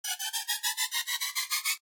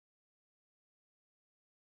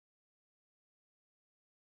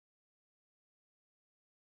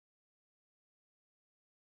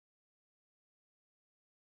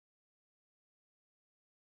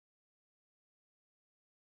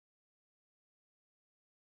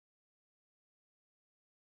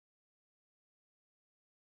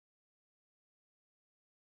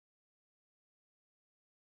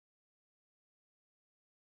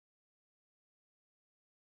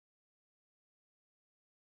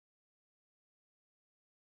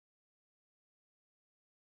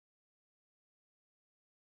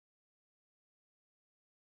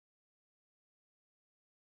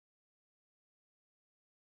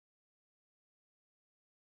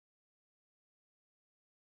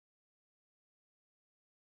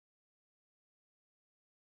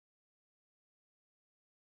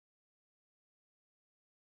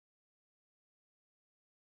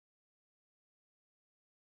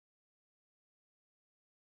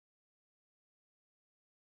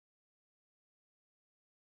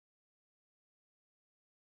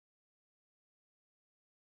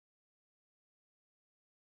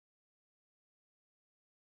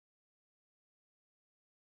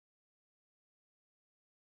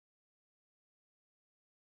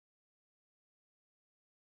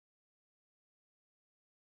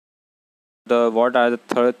the what are the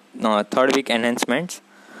third week enhancements.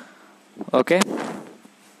 Okay,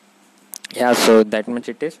 yeah, so that much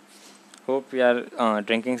it is. Hope we are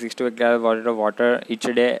drinking 6 to 8 glasses of water each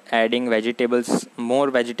day, adding vegetables, more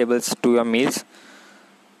vegetables to your meals.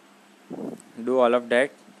 Do all of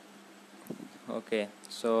that. Okay,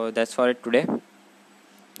 so that's for it today.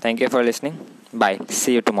 Thank you for listening. Bye.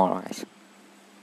 See you tomorrow, guys.